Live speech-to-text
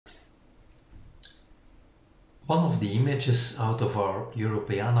One of the images out of our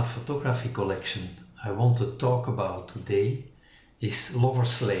Europeana photography collection I want to talk about today is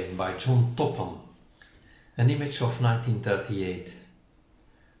Lover's Lane by John Topham, an image of 1938.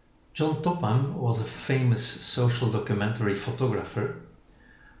 John Topham was a famous social documentary photographer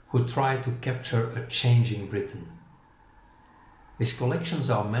who tried to capture a changing Britain. His collections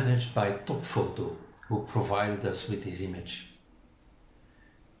are managed by Topham, who provided us with this image.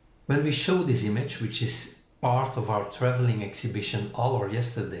 When we show this image, which is part of our traveling exhibition All Our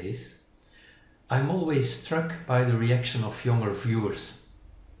Yesterdays, I'm always struck by the reaction of younger viewers.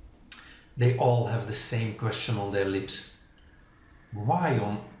 They all have the same question on their lips. Why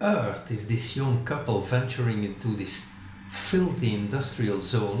on earth is this young couple venturing into this filthy industrial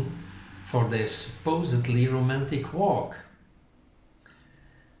zone for their supposedly romantic walk?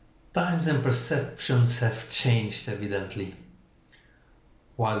 Times and perceptions have changed evidently.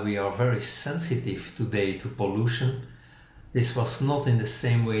 While we are very sensitive today to pollution, this was not in the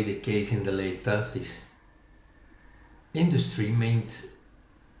same way the case in the late 30s. Industry meant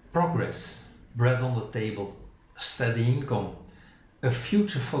progress, bread on the table, a steady income, a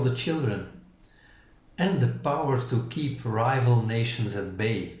future for the children, and the power to keep rival nations at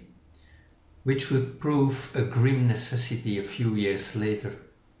bay, which would prove a grim necessity a few years later.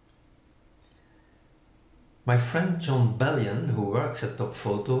 My friend John Bellion, who works at Top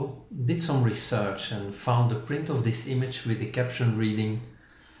Photo, did some research and found a print of this image with the caption reading,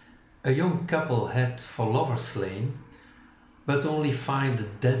 "A young couple head for Lover's Lane, but only find a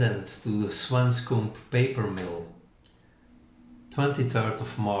dead end to the Swanscombe paper mill." 23rd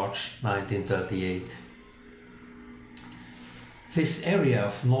of March 1938. This area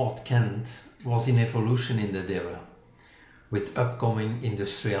of North Kent was in evolution in that era, with upcoming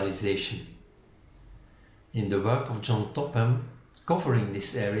industrialization. In the work of John Topham, covering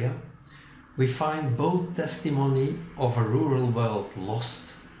this area, we find both testimony of a rural world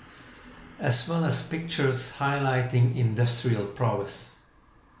lost, as well as pictures highlighting industrial prowess.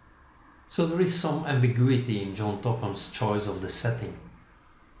 So there is some ambiguity in John Topham's choice of the setting.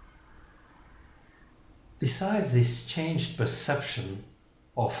 Besides this changed perception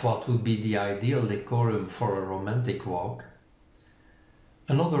of what would be the ideal decorum for a romantic walk,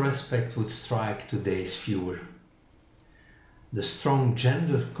 another aspect would strike today's viewer: the strong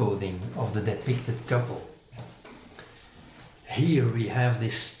gender coding of the depicted couple. Here we have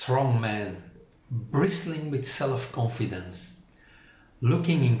this strong man, bristling with self-confidence,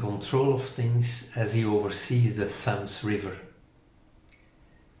 looking in control of things as he oversees the Thames River.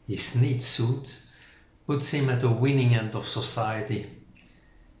 His neat suit puts him at the winning end of society.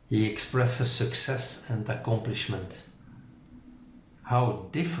 He expresses success and accomplishment. How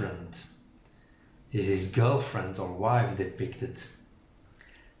different is his girlfriend or wife depicted?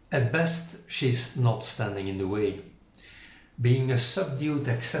 At best, she's not standing in the way, being a subdued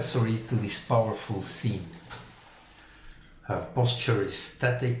accessory to this powerful scene. Her posture is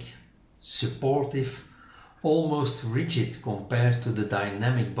static, supportive, almost rigid compared to the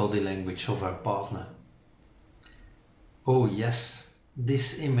dynamic body language of her partner. Oh yes,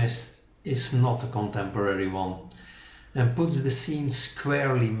 this image is not a contemporary one, and puts the scene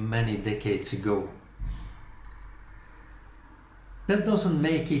squarely many decades ago. That doesn't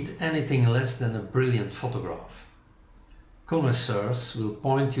make it anything less than a brilliant photograph. Connoisseurs will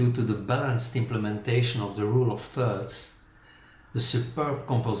point you to the balanced implementation of the rule of thirds, the superb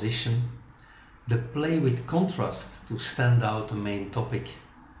composition, the play with contrast to stand out the main topic.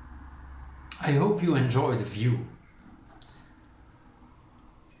 I hope you enjoy the view.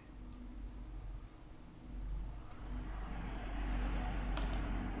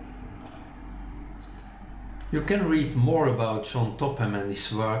 You can read more about John Topham and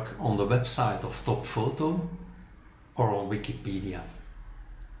his work on the website of Top Photo or on Wikipedia.